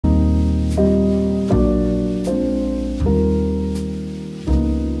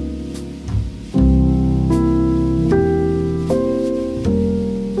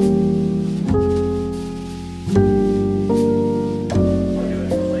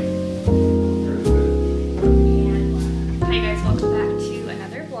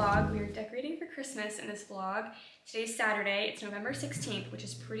Christmas in this vlog. Today's Saturday, it's November 16th, which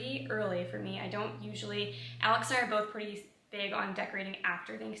is pretty early for me. I don't usually, Alex and I are both pretty big on decorating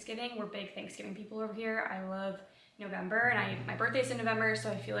after Thanksgiving. We're big Thanksgiving people over here. I love November, and my birthday's in November, so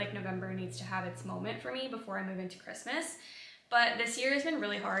I feel like November needs to have its moment for me before I move into Christmas. But this year has been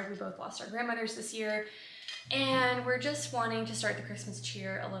really hard. We both lost our grandmothers this year, and we're just wanting to start the Christmas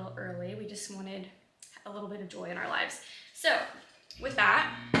cheer a little early. We just wanted a little bit of joy in our lives. So with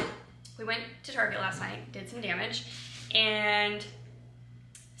that, we went to Target last night, did some damage, and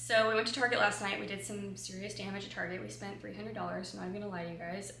so we went to Target last night. We did some serious damage at Target. We spent $300, I'm not even gonna lie to you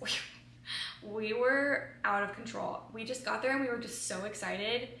guys. We were out of control. We just got there and we were just so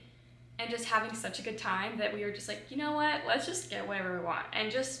excited and just having such a good time that we were just like, you know what, let's just get whatever we want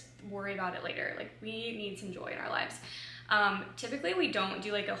and just worry about it later. Like, we need some joy in our lives. Typically we don't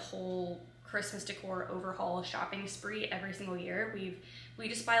do like a whole Christmas decor overhaul shopping spree every single year. We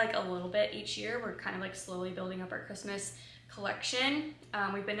just buy like a little bit each year. We're kind of like slowly building up our Christmas collection.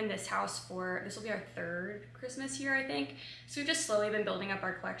 We've been in this house for, this will be our third Christmas year, I think. So we've just slowly been building up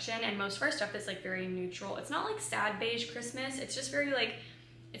our collection, and most of our stuff is like very neutral. It's not like sad beige Christmas. It's just very like,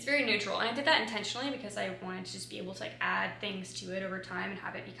 it's very neutral. And I did that intentionally because I wanted to just be able to like add things to it over time and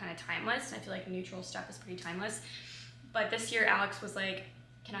have it be kind of timeless. And I feel like neutral stuff is pretty timeless. But this year Alex was like,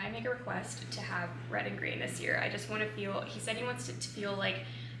 can I make a request to have red and green this year? I just want to feel, he said he wants it to feel like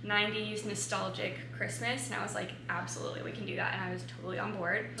 90s nostalgic Christmas, and I was like, absolutely, we can do that, and I was totally on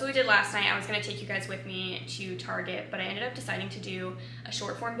board. So we did last night. I was gonna take you guys with me to Target, but I ended up deciding to do a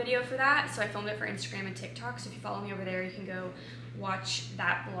short form video for that, so I filmed it for Instagram and TikTok, so if you follow me over there, you can go watch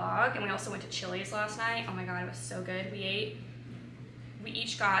that vlog. And we also went to Chili's last night. Oh my god, it was so good. We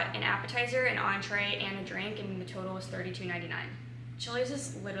each got an appetizer, an entree, and a drink, and the total was $32.99. Chili's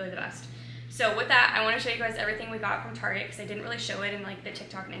is literally the best. So with that, I want to show you guys everything we got from Target because I didn't really show it in like the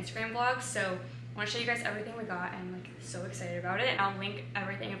TikTok and Instagram vlogs. So I want to show you guys everything we got, and I'm like so excited about it. And I'll link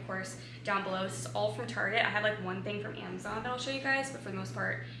everything, of course, down below. This is all from Target. I have like one thing from Amazon that I'll show you guys, but for the most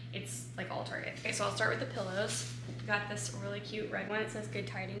part, it's like all Target. Okay, so I'll start with the pillows. We got this really cute red one. It says Good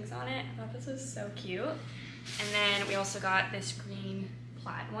Tidings on it. I thought this was so cute. And then we also got this green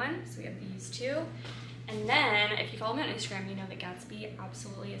plaid one. So we have these two. And then, if you follow me on Instagram, you know that Gatsby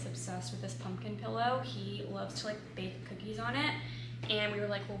absolutely is obsessed with this pumpkin pillow. He loves to like bake cookies on it. And we were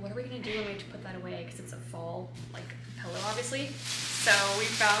like, well, what are we gonna do when we have to put that away? Because it's a fall like pillow, obviously. So we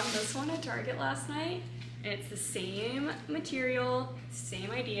found this one at Target last night. And it's the same material,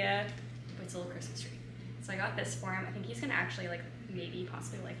 same idea, but it's a little Christmas tree. So I got this for him. I think he's gonna actually like maybe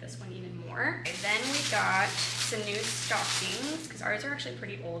possibly like this one even more. Okay, then we got some new stockings because ours are actually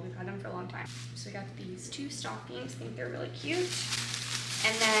pretty old. We've had them for a long time. So we got these two stockings. I think they're really cute.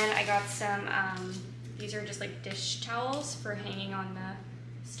 And then I got some, these are just like dish towels for hanging on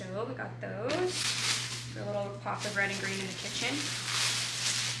the stove. I got those for a little pop of red and green in the kitchen.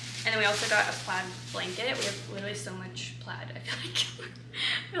 And then we also got a plaid blanket. We have literally so much plaid.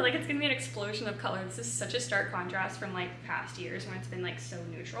 I feel like it's gonna be an explosion of color. This is such a stark contrast from like past years when it's been like so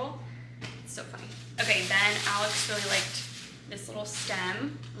neutral. It's so funny. Okay, then Alex really liked this little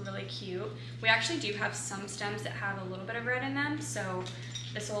stem, really cute. We actually do have some stems that have a little bit of red in them, so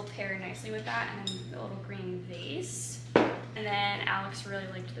this will pair nicely with that, and then the little green vase. And then Alex really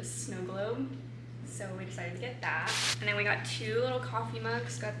liked this snow globe, so we decided to get that. And then we got two little coffee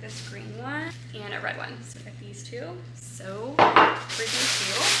mugs. Got this green one and a red one. So we got these two. So freaking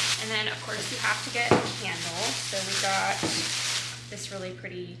cute. And then of course you have to get a candle. So we got this really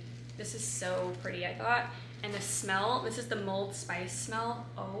pretty, this is so pretty, I thought. And the smell, this is the mulled spice smell.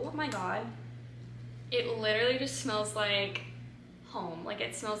 Oh my god. It literally just smells like home. Like,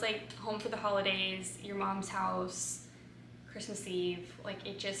 it smells like home for the holidays, your mom's house, Christmas Eve. Like,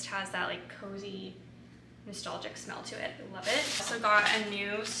 it just has that like cozy, nostalgic smell to it. I love it. Also got a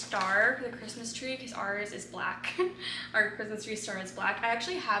new star for the Christmas tree because ours is black. Our Christmas tree star is black. I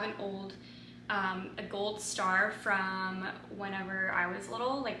actually have an old, a gold star from whenever I was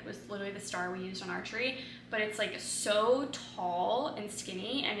little. Like, it was literally the star we used on our tree, but it's like so tall and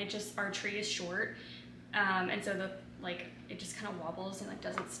skinny, and it just, our tree is short. And so the, like, it just kind of wobbles and like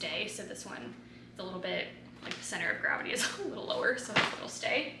doesn't stay. So this one is a little bit, like the center of gravity is a little lower, so it'll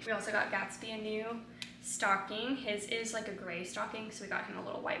stay. We also got Gatsby a new stocking. His is like a gray stocking, so we got him a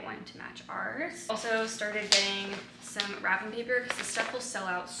little white one to match ours. Also started getting some wrapping paper because the stuff will sell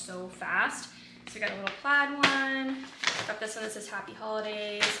out so fast. So we got a little plaid one. Got this one that says Happy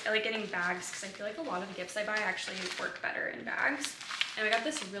Holidays. I like getting bags because I feel like a lot of the gifts I buy actually work better in bags. And we got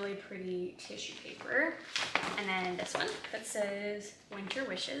this really pretty tissue paper. And then this one that says Winter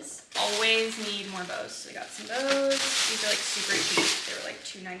Wishes. Always need more bows. So we got some bows. These are like super cheap. They were like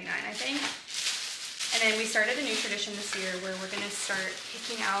 $2.99, I think. And then we started a new tradition this year where we're gonna start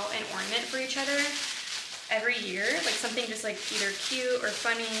picking out an ornament for each other every year, like something just like either cute or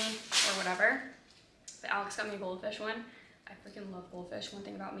funny or whatever. But Alex got me a goldfish one. I freaking love goldfish. One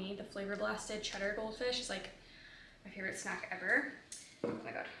thing about me, the flavor blasted cheddar goldfish is like my favorite snack ever. Oh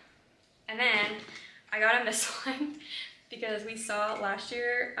my god. And then I got him this one because we saw last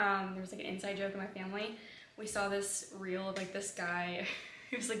year, there was like an inside joke in my family. We saw this reel of like this guy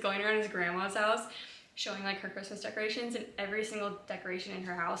who was like going around his grandma's house showing like her Christmas decorations, and every single decoration in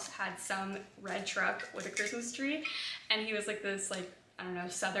her house had some red truck with a Christmas tree. And he was like this like, I don't know,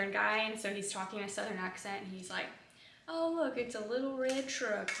 Southern guy, and so he's talking in a Southern accent and he's like, oh look, it's a little red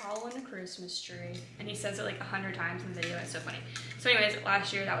truck hauling a Christmas tree. And he says it like 100 times in the video. It's so funny. So anyways,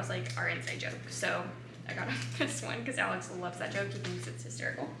 last year that was like our inside joke. So I got this one because Alex loves that joke. He thinks it's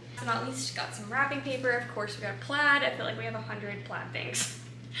hysterical. So not least, got some wrapping paper. Of course, we got plaid. I feel like we have 100 plaid things.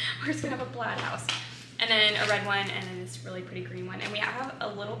 We're just gonna have a plaid house. And then a red one, and then this really pretty green one. And we have a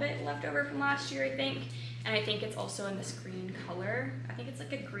little bit left over from last year, I think. And I think it's also in this green color. I think it's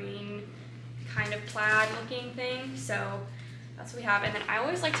like a green kind of plaid looking thing. So that's what we have. And then I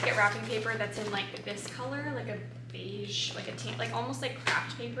always like to get wrapping paper that's in like this color, like a beige, like a tan, like almost like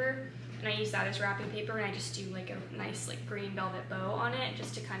craft paper. And I use that as wrapping paper, and I just do like a nice like green velvet bow on it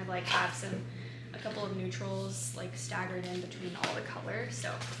just to kind of like have a couple of neutrals like staggered in between all the colors.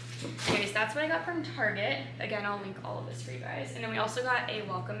 So anyways, that's what I got from Target. Again, I'll link all of this for you guys. And then we also got a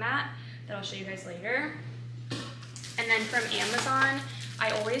welcome mat that I'll show you guys later. And then from Amazon,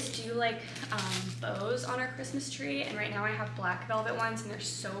 I always do like bows on our Christmas tree, and right now I have black velvet ones and they're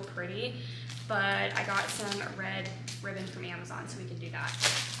so pretty, but I got some red ribbon from Amazon so we can do that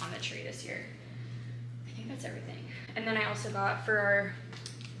on the tree this year. I think that's everything. And then I also got for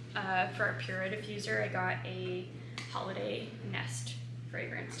our Pura diffuser, I got a holiday nest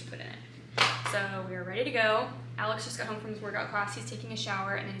fragrance to put in it. So we are ready to go. Alex just got home from his workout class. He's taking a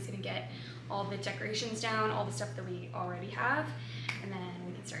shower, and then he's gonna get all the decorations down, all the stuff that we already have, and then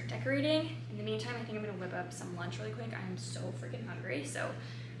we can start decorating. In the meantime, I think I'm gonna whip up some lunch really quick. I am so freaking hungry, so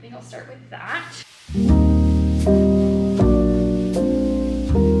I think I'll start with that.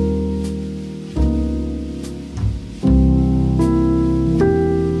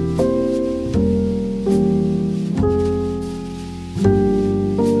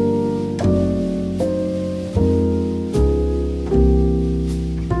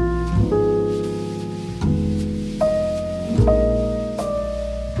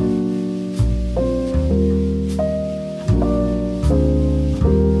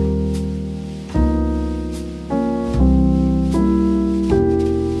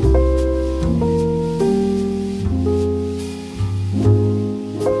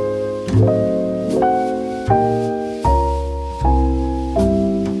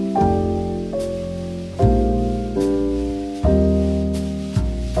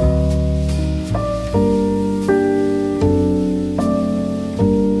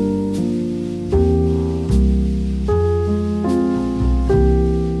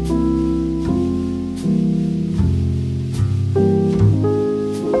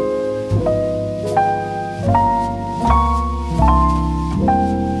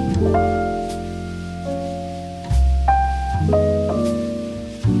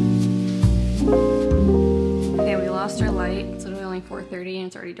 And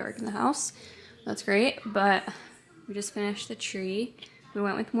it's already dark in the house. That's great, but we just finished the tree. We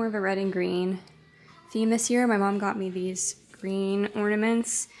went with more of a red and green theme this year. My mom got me these green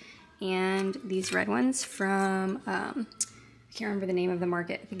ornaments and these red ones from, I can't remember the name of the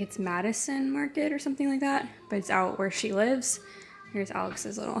market. I think it's Madison Market or something like that, but it's out where she lives. Here's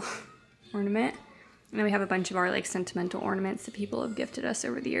Alex's little ornament. And then we have a bunch of our like sentimental ornaments that people have gifted us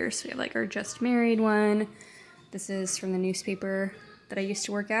over the years. So we have like our just married one. This is from the newspaper that I used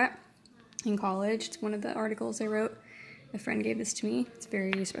to work at in college. It's one of the articles I wrote. A friend gave this to me. It's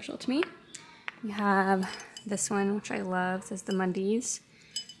very special to me. We have this one, which I love. It says the Mundies.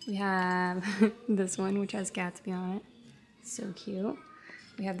 We have this one, which has Gatsby on it. So cute.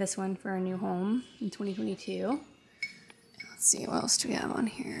 We have this one for our new home in 2022. Let's see, what else do we have on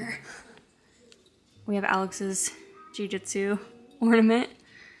here? We have Alex's Jiu-Jitsu ornament.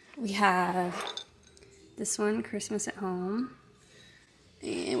 We have this one, Christmas at Home.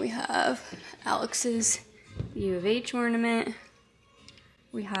 And we have Alex's U of H ornament.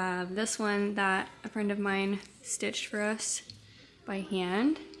 We have this one that a friend of mine stitched for us by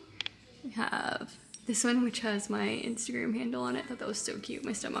hand. We have this one, which has my Instagram handle on it. I thought that was so cute.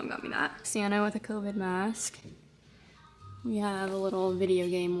 My stepmom got me that. Santa with a COVID mask. We have a little video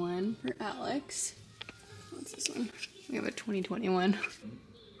game one for Alex. What's this one? We have a 2021.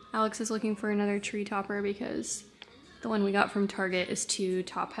 Alex is looking for another tree topper because the one we got from Target is too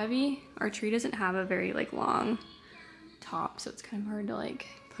top heavy. Our tree doesn't have a very like long top, so it's kind of hard to like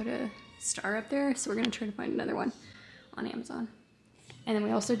put a star up there. So we're gonna try to find another one on Amazon. And then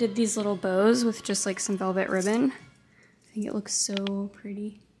we also did these little bows with just like some velvet ribbon. I think it looks so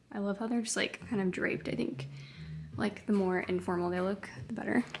pretty. I love how they're just like kind of draped. I think like the more informal they look, the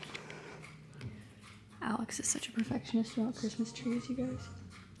better. Alex is such a perfectionist about Christmas trees, you guys.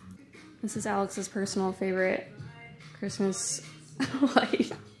 This is Alex's personal favorite Christmas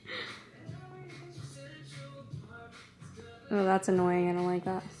light. Oh, that's annoying. I don't like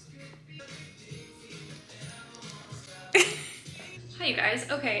that. Hi, you guys.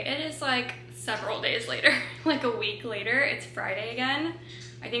 Okay, it is like several days later, like a week later. It's Friday again.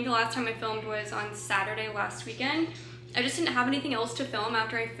 I think the last time I filmed was on Saturday last weekend. I just didn't have anything else to film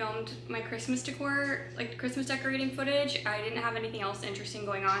after I filmed my Christmas decor, like Christmas decorating footage. I didn't have anything else interesting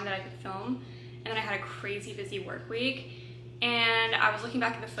going on that I could film. And then I had a crazy busy work week. And I was looking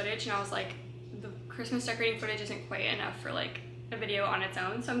back at the footage and I was like, the Christmas decorating footage isn't quite enough for like a video on its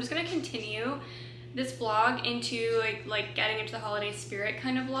own. So I'm just gonna continue this vlog into like getting into the holiday spirit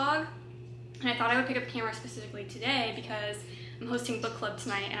kind of vlog. And I thought I would pick up the camera specifically today because I'm hosting book club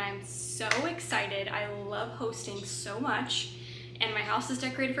tonight and I'm so excited. I love hosting so much. And my house is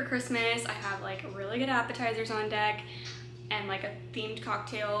decorated for Christmas. I have like really good appetizers on deck and like a themed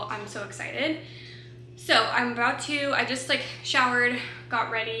cocktail. I'm so excited. So I just like showered,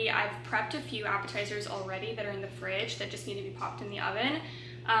 got ready. I've prepped a few appetizers already that are in the fridge that just need to be popped in the oven.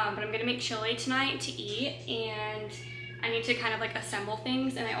 But I'm gonna make chili tonight to eat and I need to kind of like assemble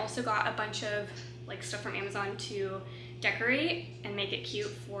things. And I also got a bunch of like stuff from Amazon to decorate and make it cute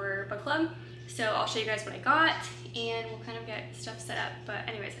for book club. So I'll show you guys what I got and we'll kind of get stuff set up. But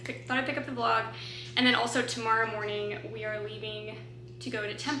anyways, I thought I'd pick up the vlog. And then also tomorrow morning we are leaving to go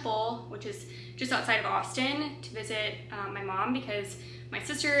to Temple, which is just outside of Austin, to visit my mom because my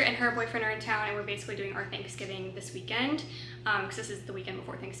sister and her boyfriend are in town and we're basically doing our Thanksgiving this weekend because this is the weekend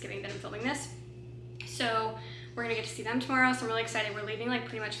before Thanksgiving that I'm filming this. So we're gonna get to see them tomorrow, so I'm really excited. We're leaving like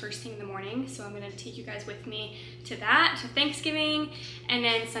pretty much first thing in the morning, so I'm gonna take you guys with me to that, to Thanksgiving, and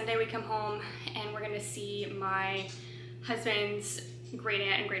then Sunday we come home and we're gonna see my husband's great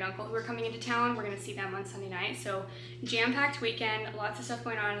aunt and great uncle who are coming into town. We're gonna see them on Sunday night, so jam-packed weekend, lots of stuff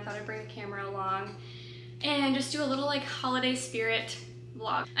going on. I thought I'd bring the camera along and just do a little like holiday spirit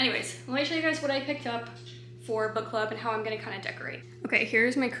vlog. Anyways, let me show you guys what I picked up for book club and how I'm gonna kind of decorate. Okay,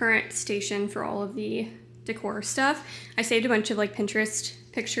 here's my current station for all of the decor stuff. I saved a bunch of like Pinterest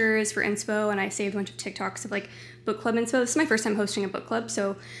pictures for inspo and I saved a bunch of TikToks of like book club inspo. This is my first time hosting a book club,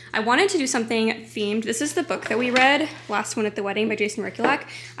 so I wanted to do something themed. This is the book that we read, Last One at the Wedding by Jason Rickulak.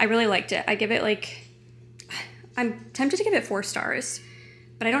 I really liked it. I give it like, I'm tempted to give it 4 stars,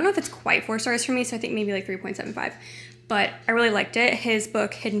 but I don't know if it's quite 4 stars for me, so I think maybe like 3.75. But I really liked it. His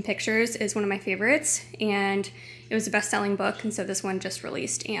book, Hidden Pictures, is one of my favorites, and it was a best-selling book, and so this one just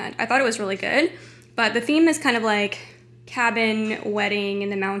released, and I thought it was really good. But the theme is kind of like cabin, wedding in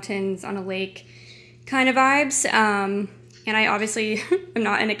the mountains on a lake kind of vibes. And I obviously am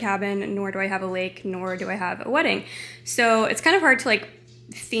not in a cabin, nor do I have a lake, nor do I have a wedding. So it's kind of hard to like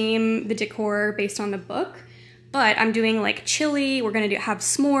theme the decor based on the book. But I'm doing like chili, we're gonna have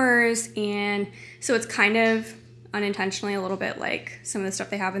s'mores, and so it's kind of unintentionally a little bit like some of the stuff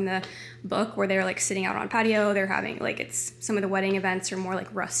they have in the book where they're like sitting out on patio, they're having like, it's some of the wedding events are more like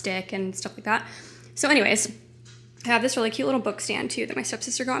rustic and stuff like that. So anyways, I have this really cute little book stand too that my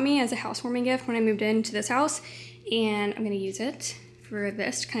stepsister got me as a housewarming gift when I moved into this house, and I'm gonna use it for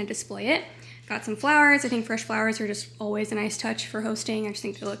this to kind of display it. Got some flowers. I think fresh flowers are just always a nice touch for hosting. I just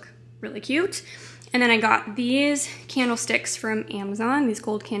think they look really cute. And then I got these candlesticks from Amazon, these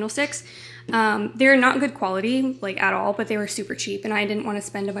gold candlesticks. They're not good quality, like at all, but they were super cheap and I didn't want to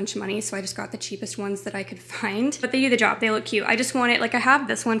spend a bunch of money, so I just got the cheapest ones that I could find. But they do the job, they look cute. I just wanted, like I have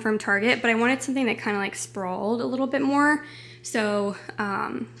this one from Target, but I wanted something that kind of like sprawled a little bit more. So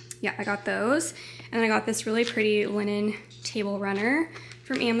yeah, I got those. And then I got this really pretty linen table runner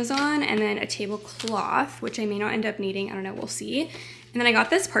from Amazon, and then a tablecloth, which I may not end up needing, I don't know, we'll see. And then I got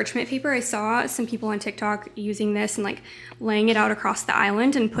this parchment paper. I saw some people on TikTok using this and like laying it out across the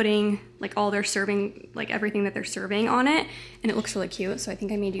island and putting like all their serving, like everything that they're serving on it. And it looks really cute, so I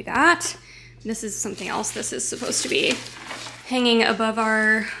think I may do that. This is something else. This is supposed to be hanging above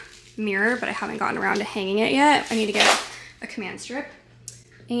our mirror, but I haven't gotten around to hanging it yet. I need to get a command strip.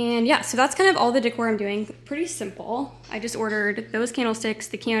 And yeah, so that's kind of all the decor I'm doing. Pretty simple. I just ordered those candlesticks,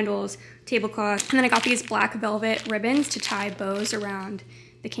 the candles, tablecloth, and then I got these black velvet ribbons to tie bows around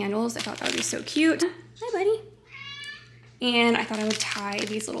the candles. I thought that would be so cute. Hi, buddy. And I thought I would tie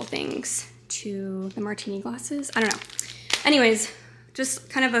these little things to the martini glasses. I don't know. Anyways, just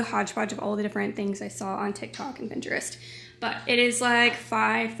kind of a hodgepodge of all the different things I saw on TikTok and Pinterest. But it is like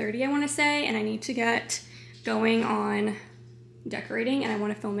 5:30, I want to say, and I need to get going on decorating, and I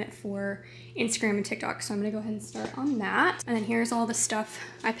want to film it for Instagram and TikTok, so I'm gonna go ahead and start on that. And then here's all the stuff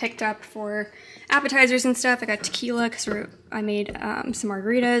I picked up for appetizers and stuff. I got tequila because I made some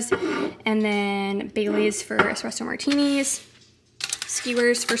margaritas, and then Bailey's for espresso martinis,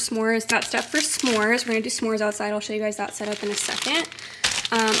 skewers for s'mores. Got stuff for s'mores. We're gonna do s'mores outside. I'll show you guys that setup in a second.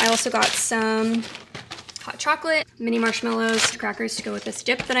 I also got some hot chocolate, mini marshmallows, crackers to go with this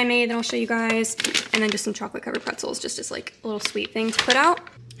dip that I made that I'll show you guys, and then just some chocolate covered pretzels, just as like a little sweet thing to put out.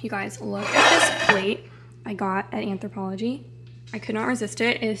 You guys, look at this plate I got at Anthropologie. I could not resist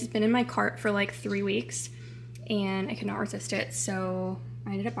it. It has been in my cart for like 3 weeks and I could not resist it, so I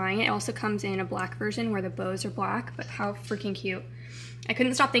ended up buying it. It also comes in a black version where the bows are black, but how freaking cute. I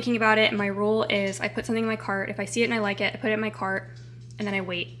couldn't stop thinking about it, and my rule is I put something in my cart. If I see it and I like it, I put it in my cart, and then I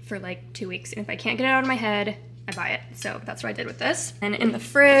wait for like 2 weeks. And if I can't get it out of my head, I buy it. So that's what I did with this. And in the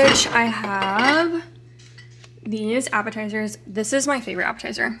fridge, I have these appetizers. This is my favorite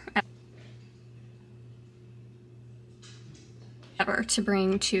appetizer ever to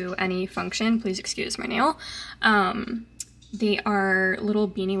bring to any function. Please excuse my nail. They are little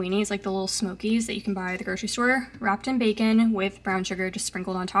beanie weenies, like the little smokies that you can buy at the grocery store, wrapped in bacon with brown sugar just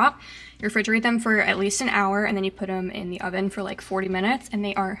sprinkled on top. You refrigerate them for at least an hour, and then you put them in the oven for like 40 minutes, and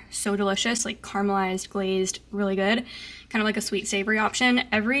they are so delicious, like caramelized, glazed, really good. Kind of like a sweet savory option.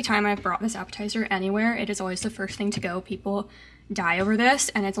 Every time I've brought this appetizer anywhere, it is always the first thing to go. People die over this,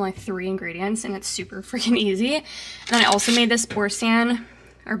 and it's only 3 ingredients, and it's super freaking easy. And then I also made this boursin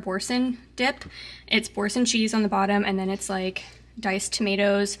dip. It's boursin cheese on the bottom, and then it's like diced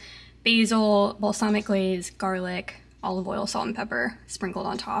tomatoes, basil, balsamic glaze, garlic, olive oil, salt and pepper sprinkled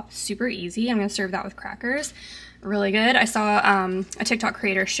on top. Super easy. I'm gonna serve that with crackers. Really good. I saw a TikTok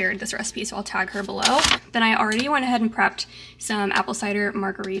creator shared this recipe, so I'll tag her below. Then I already went ahead and prepped some apple cider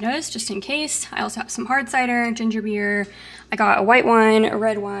margaritas just in case. I also have some hard cider, ginger beer. I got a white wine, a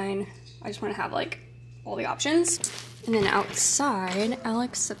red wine. I just want to have like all the options. And then outside,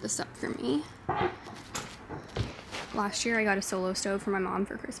 Alex set this up for me. Last year I got a solo stove for my mom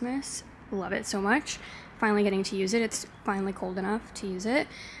for Christmas. Love it so much. Finally getting to use it. It's finally cold enough to use it.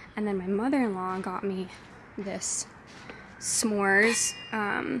 And then my mother-in-law got me this s'mores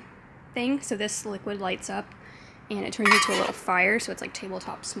thing. So this liquid lights up and it turns into a little fire, so it's like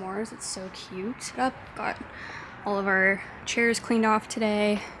tabletop s'mores. It's so cute. Got all of our chairs cleaned off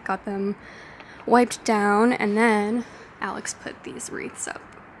today. Got them wiped down, and then Alex put these wreaths up.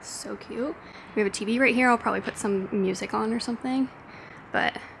 So cute. We have a TV right here. I'll probably put some music on or something.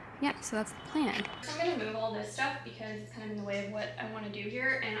 But yeah, so that's the plan. So I'm gonna move all this stuff because it's kind of in the way of what I want to do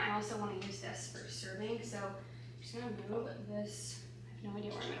here, and I also want to use this for serving. So I'm just gonna move this. I have no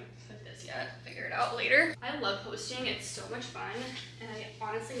idea where I'm gonna put this yet. Figure it out later. I love hosting. It's so much fun, and I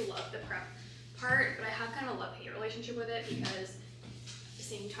honestly love the prep part, but I have kind of a love-hate relationship with it because at the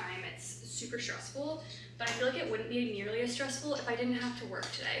same time it's super stressful. But I feel like it wouldn't be nearly as stressful if I didn't have to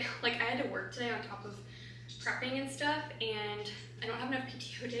work today. Like, I had to work today on top of prepping and stuff, and I don't have enough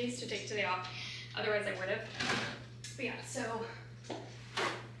PTO days to take today off. Otherwise I would have. But yeah, so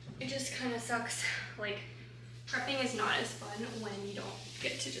it just kind of sucks. Like, prepping is not as fun when you don't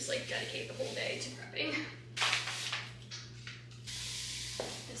get to just like dedicate the whole day to prepping.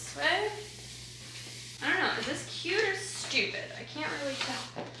 This way. I don't know, is this cute or stupid? I can't really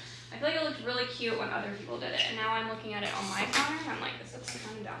tell. I feel like it looked really cute when other people did it, and now I'm looking at it on my counter and I'm like, this looks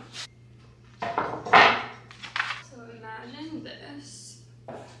kind of dumb. So imagine this.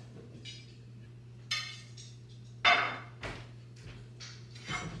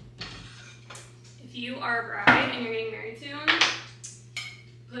 If you are a bride and you're getting married soon,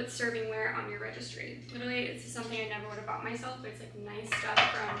 put servingware on your registry. Literally, it's something I never would have bought myself, but it's like nice stuff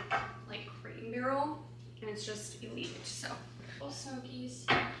from like Crate and Barrel, and it's just elite. So, little smokies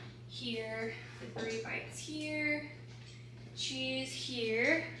here, the brie bites here, cheese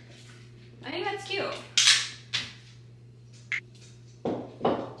here. I think that's cute.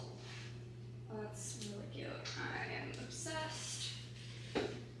 Oh, that's really cute. I am obsessed.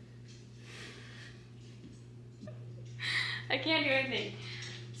 I can't do anything.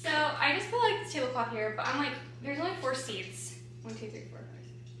 So I just put like this tablecloth here, but I'm like, there's only 4 seats. 1, 2, 3, 4, 5,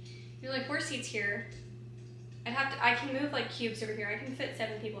 6. There's like 4 seats here. I can move like cubes over here. I can fit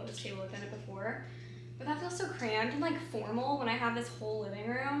 7 people at this table. I've done it before. But that feels so crammed and like formal when I have this whole living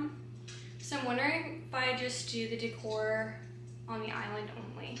room. So I'm wondering if I just do the decor on the island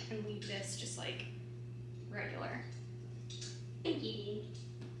only and leave this just like regular. Thank you.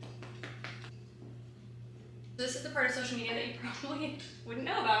 This is the part of social media that you probably wouldn't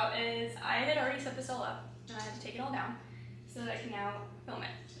know about, is I had already set this all up and I had to take it all down so that I can now film it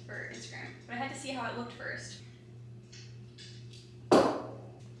for Instagram. But I had to see how it looked first.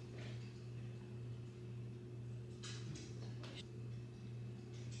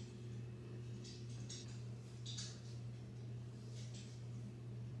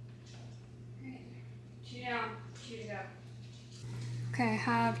 Okay, I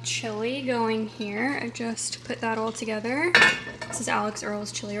have chili going here. I just put that all together. This is Alex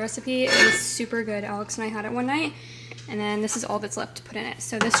Earl's chili recipe. It is super good. Alex and I had it one night. And then this is all that's left to put in it.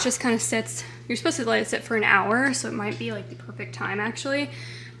 So this just kind of sits, you're supposed to let it sit for an hour, so it might be like the perfect time actually.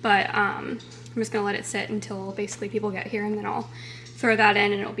 But I'm just gonna let it sit until basically people get here, and then I'll throw that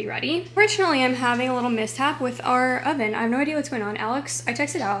in and it'll be ready. Fortunately, I'm having a little mishap with our oven. I have no idea what's going on. I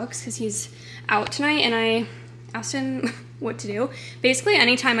texted Alex because he's out tonight, and I asked him what to do. Basically,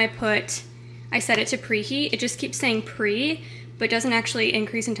 anytime I set it to preheat, it just keeps saying pre, but doesn't actually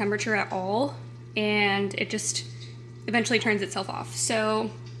increase in temperature at all, and it just eventually turns itself off. So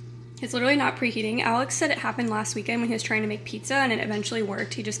it's literally not preheating. Alex said it happened last weekend when he was trying to make pizza, and it eventually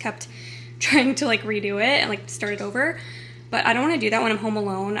worked. He just kept trying to like redo it and like start it over. But I don't want to do that when I'm home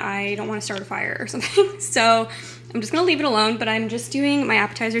alone. I don't want to start a fire or something. So I'm just gonna leave it alone, but I'm just doing my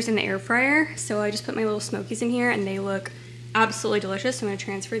appetizers in the air fryer. So I just put my little smokies in here and they look absolutely delicious. So I'm gonna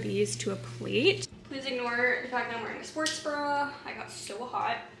transfer these to a plate. Please ignore the fact that I'm wearing a sports bra. I got so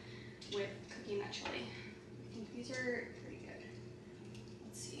hot with cooking that chili. I think these are pretty good.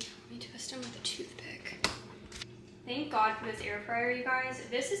 Let's see, let me twist them with a toothpick. Thank God for this air fryer, you guys.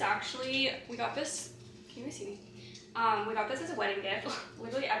 This is actually, we got this, can you see me? We got this as a wedding gift.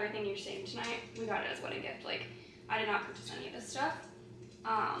 Literally everything you're seeing tonight, we got it as a wedding gift. Like, I did not purchase any of this stuff.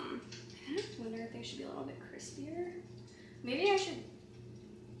 I kind of wonder if they should be a little bit crispier. Maybe I should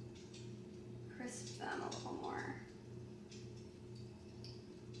crisp them a little more.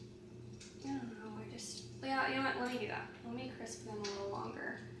 I don't know, yeah, you know what, let me do that. Let me crisp them a little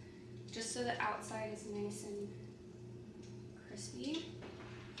longer. Just so the outside is nice and crispy.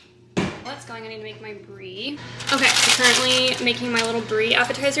 What's going on? I need to make my brie. Okay, so currently making my little brie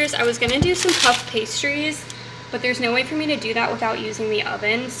appetizers. I was gonna do some puff pastries, but there's no way for me to do that without using the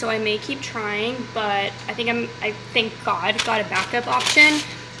oven, so I may keep trying, but I thank God got a backup option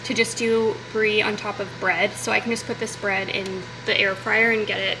to just do brie on top of bread, so I can just put this bread in the air fryer and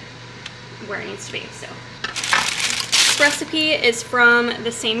get it where it needs to be. So this recipe is from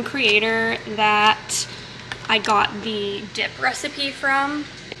the same creator that I got the dip recipe from.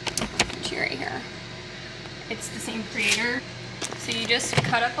 Right here. It's the same creator. So you just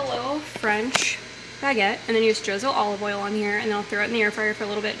cut up a little French baguette, and then you just drizzle olive oil on here, and then I'll throw it in the air fryer for a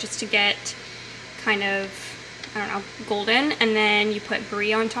little bit just to get kind of, I don't know, golden, and then you put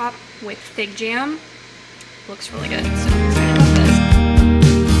brie on top with fig jam. Looks really good. So I'm excited about this.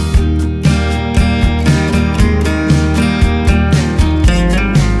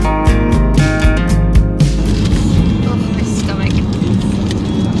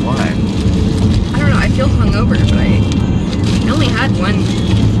 I feel hungover, but I only had one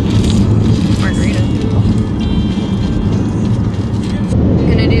margarita. I'm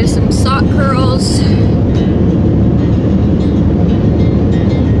gonna do some sock curls.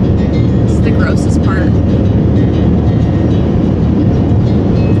 This is the grossest part.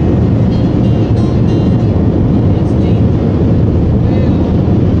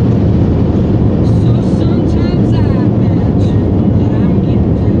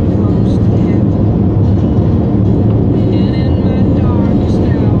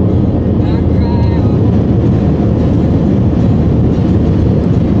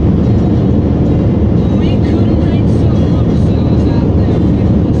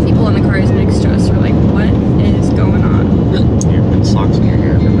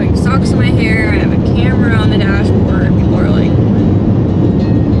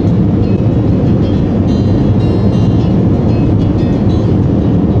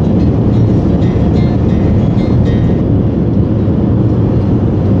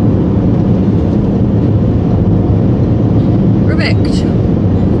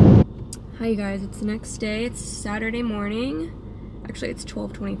 Hi you guys, it's the next day. It's Saturday morning. Actually, it's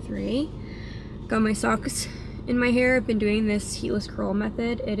 12:23. Got my socks in my hair. I've been doing this heatless curl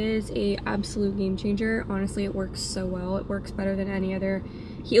method. It is a absolute game changer. Honestly, it works so well. It works better than any other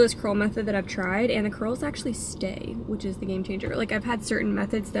heatless curl method that I've tried, and the curls actually stay, which is the game changer. Like, I've had certain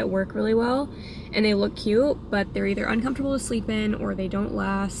methods that work really well and they look cute, but they're either uncomfortable to sleep in, or they don't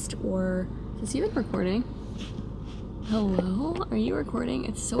last, or... Is this even recording? Hello? Are you recording?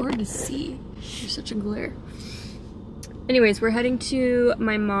 It's so hard to see. There's such a glare. Anyways, we're heading to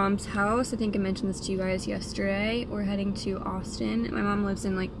my mom's house. I think I mentioned this to you guys yesterday. We're heading to Austin. My mom lives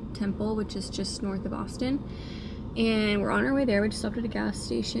in like Temple, which is just north of Austin. And we're on our way there. We just stopped at a gas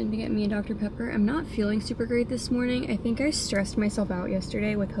station to get me a Dr. Pepper. I'm not feeling super great this morning. I think I stressed myself out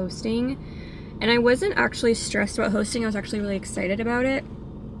yesterday with hosting. And I wasn't actually stressed about hosting. I was actually really excited about it.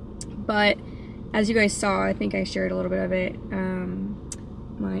 But as you guys saw, I think I shared a little bit of it.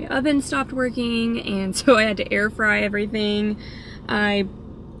 My oven stopped working, and so I had to air fry everything. I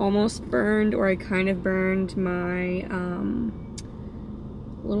almost burned, or I kind of burned my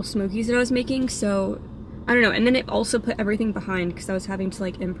little smokies that I was making, so I don't know. And then it also put everything behind because I was having to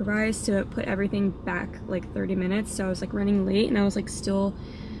like improvise to put everything back like 30 minutes, so I was like running late, and I was like still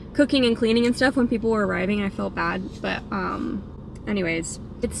cooking and cleaning and stuff when people were arriving. I felt bad, but anyways,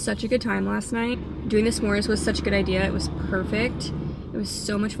 it's such a good time last night. Doing the s'mores was such a good idea. It was perfect. It was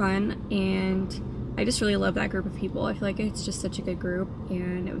so much fun, and I just really love that group of people. I feel like it's just such a good group,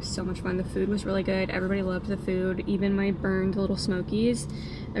 and it was so much fun. The food was really good. Everybody loved the food, even my burned little smokies.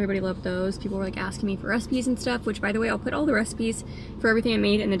 Everybody loved those. People were like asking me for recipes and stuff, which by the way, I'll put all the recipes for everything I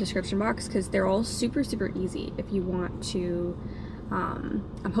made in the description box because they're all super, super easy if you want to.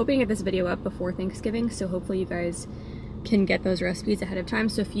 I'm hoping to get this video up before Thanksgiving, so hopefully you guys can get those recipes ahead of time.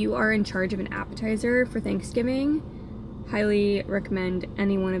 So if you are in charge of an appetizer for Thanksgiving, highly recommend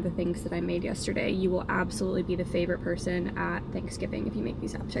any one of the things that I made yesterday. You will absolutely be the favorite person at Thanksgiving if you make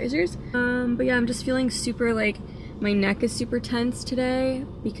these appetizers. But yeah, I'm just feeling super like, my neck is super tense today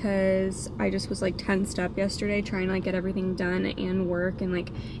because I just was like tensed up yesterday trying to like get everything done and work and like,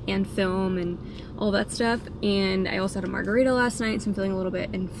 and film and all that stuff. And I also had a margarita last night, so I'm feeling a little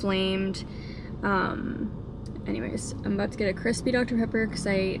bit inflamed. Anyways, I'm about to get a crispy Dr. Pepper because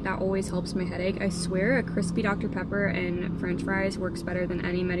that always helps my headache. I swear a crispy Dr. Pepper and french fries works better than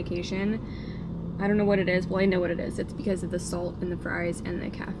any medication. I don't know what it is. Well, I know what it is. It's because of the salt in the fries and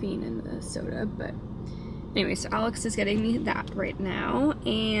the caffeine in the soda. But anyway, so Alex is getting me that right now.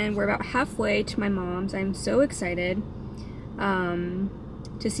 And we're about halfway to my mom's. I'm so excited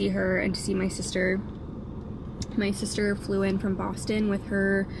to see her and to see my sister. My sister flew in from Boston with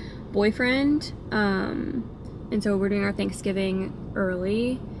her boyfriend. And so we're doing our Thanksgiving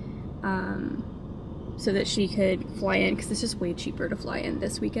early so that she could fly in, because it's just way cheaper to fly in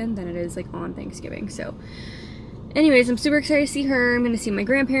this weekend than it is like on Thanksgiving. So anyways, I'm super excited to see her. I'm going to see my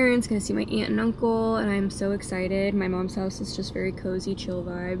grandparents, going to see my aunt and uncle, and I'm so excited. My mom's house is just very cozy, chill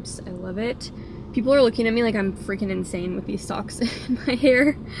vibes. I love it. People are looking at me like I'm freaking insane with these socks in my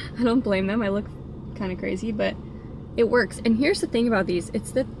hair. I don't blame them. I look kind of crazy, but it works. And here's the thing about these,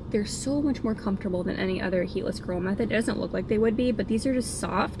 it's that they're so much more comfortable than any other heatless curl method. It doesn't look like they would be, but these are just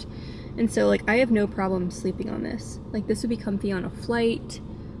soft. And so like I have no problem sleeping on this. Like this would be comfy on a flight.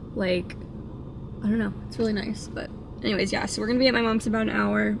 Like, I don't know, it's really nice. But anyways, yeah, so we're gonna be at my mom's in about an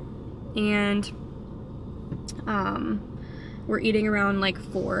hour, and we're eating around like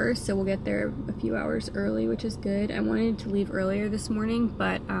 4, so we'll get there a few hours early, which is good. I wanted to leave earlier this morning,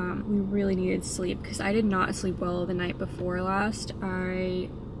 but we really needed sleep because I did not sleep well the night before last. I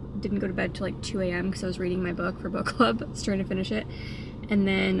didn't go to bed till like 2 a.m. because I was reading my book for book club. I was trying to finish it, and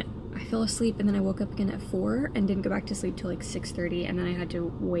then I fell asleep, and then I woke up again at 4 and didn't go back to sleep till like 6:30, and then I had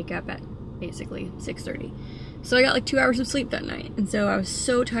to wake up at basically 6:30. So I got like 2 hours of sleep that night, and so I was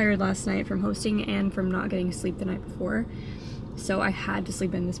so tired last night from hosting and from not getting sleep the night before. So I had to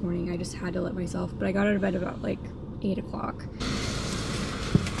sleep in this morning. I just had to let myself, but I got out of bed about like 8 o'clock.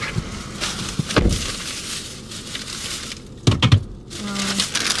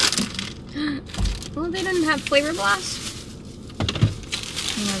 Well, they didn't have Flavor Blast.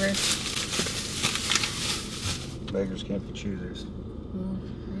 Whatever. Beggars can't be choosers. Well,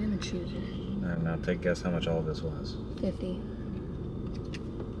 I am a chooser. Now take a guess how much all this was. 50.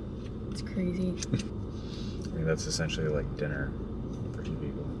 It's crazy. I mean, that's essentially like dinner for 2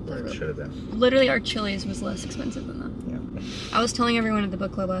 people. Or it should have been. Literally, our Chili's was less expensive than that. Yeah. I was telling everyone at the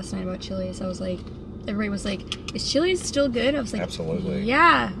book club last night about Chili's. I was like, everybody was like, is Chili's still good? I was like, absolutely.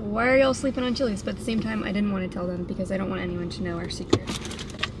 Yeah, why are y'all sleeping on Chili's? But at the same time, I didn't want to tell them because I don't want anyone to know our secret.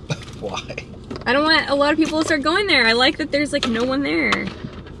 Why? I don't want a lot of people to start going there. I like that there's like no one there.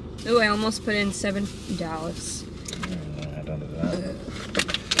 Ooh, I almost put in $7. I don't do that.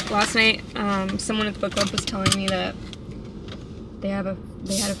 Last night, someone at the book club was telling me that they had a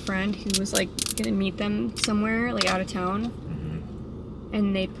friend who was like gonna meet them somewhere like out of town,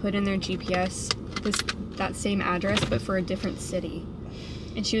 and they put in their GPS that same address but for a different city.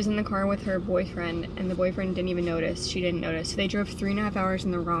 And she was in the car with her boyfriend, and the boyfriend didn't even notice. She didn't notice. So they drove 3.5 hours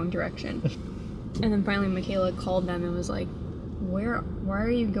in the wrong direction. And then finally Michaela called them and was like, why are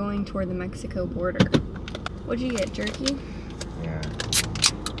you going toward the Mexico border? What'd you get? Jerky? Yeah.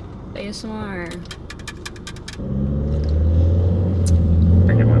 ASMR.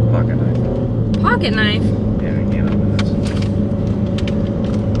 I get my pocket knife. Pocket knife? Yeah, I can't open this.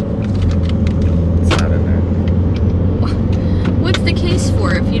 It's not in there. What's the case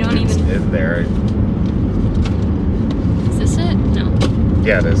for if you don't It's even... in there. Is this it? No.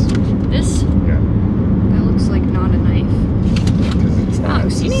 Yeah, it is. This? Yeah. That looks like not a knife. Because it's not.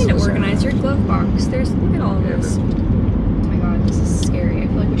 Alex, you need to organize your glove box. There's, look at all Yeah, this. Oh my god, this is scary. I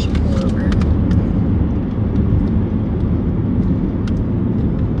feel like we should pull over.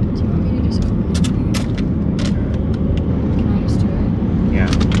 Do you want me to just open it for you? Can I just do it? Yeah.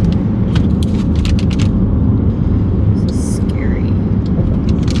 This is scary.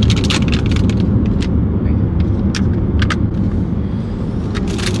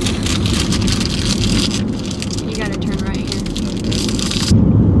 You gotta turn right here.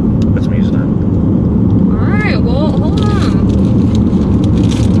 Put some music on. Alright, well, hold on.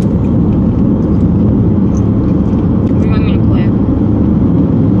 What do you want me to play?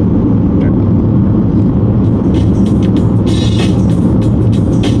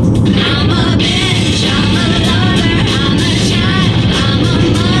 I'm a bitch, I'm a lover, I'm a child, I'm a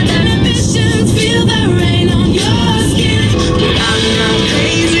mother. Ambitions feel the rain on your skin. But I'm not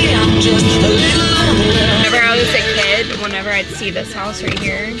crazy, I'm just a little unaware. Whenever I was a kid, whenever I'd see this house right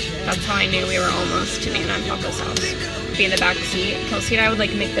here, that's how I knew we were almost to Nana and Papa's house. Be in the back seat. Kelsey and I would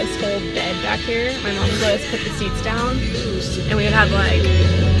like make this whole bed back here. My mom would let us put the seats down, and we would have like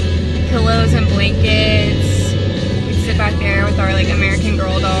pillows and blankets. We'd sit back there with our like American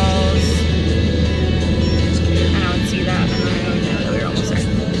Girl dolls, and I would see that, and I would know that we were almost there.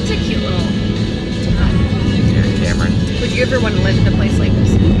 It's a cute little town. Here, Cameron. Would you ever want to live in a place like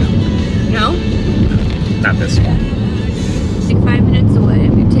this? No? Not this small. Like 5 minutes away,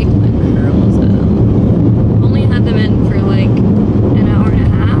 we take my curls out. Only had them in for like an hour and a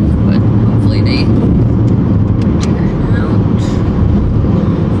half, but hopefully they turn out.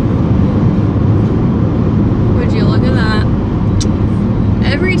 Would you look at that?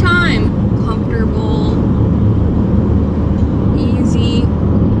 Every time, comfortable, easy.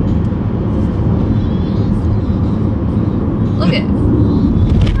 Look at.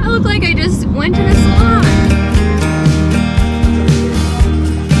 I look like I just went to the salon.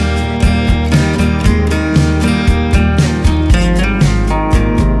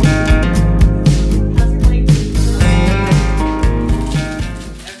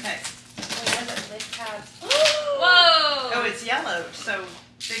 Okay. Whoa! Oh, it's yellow, so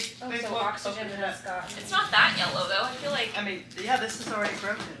big, big so look, oxygen open it has up. got. It's not that yellow though. I feel like I mean, yeah, this is already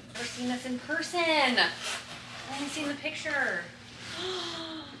broken. I've never seen this in person. I haven't seen the picture.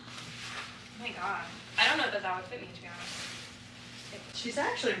 Oh my god. I don't know that that would fit me, to be honest. She's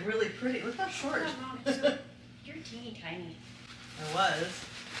actually really pretty. Look how short. You're teeny tiny. I was.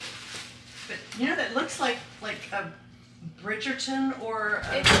 But you know, that looks like a Bridgerton or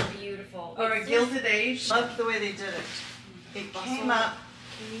a, It's beautiful. or a Gilded Age. Loved the way they did it. It came up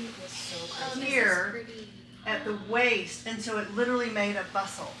Was so here at the waist, and so it literally made a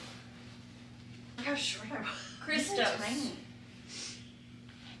bustle. Look how short I was. Christos. tiny.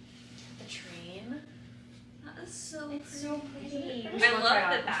 The train. That is so It's so pretty. Which I one love try on?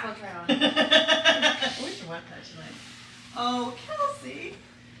 the Which back. one try on? Which one tonight? Oh, Kelsey.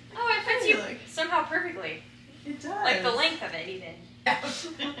 Oh, it fits you Look. somehow perfectly. It does. Like the length of it, even.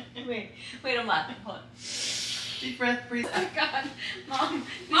 Wait, I'm laughing. Hold on. Deep breath, breathe. Oh god, Mom,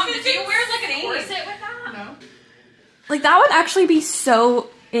 did you wear like a corset with that? No. Like that would actually be so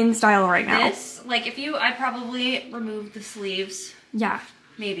in style right now. This, like, if you, I'd probably remove the sleeves. Yeah.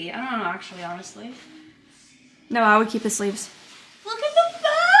 Maybe. I don't know, actually, honestly. No, I would keep the sleeves. Look at the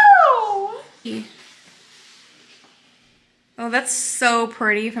bow! Oh, that's so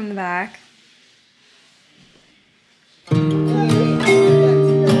pretty from the back.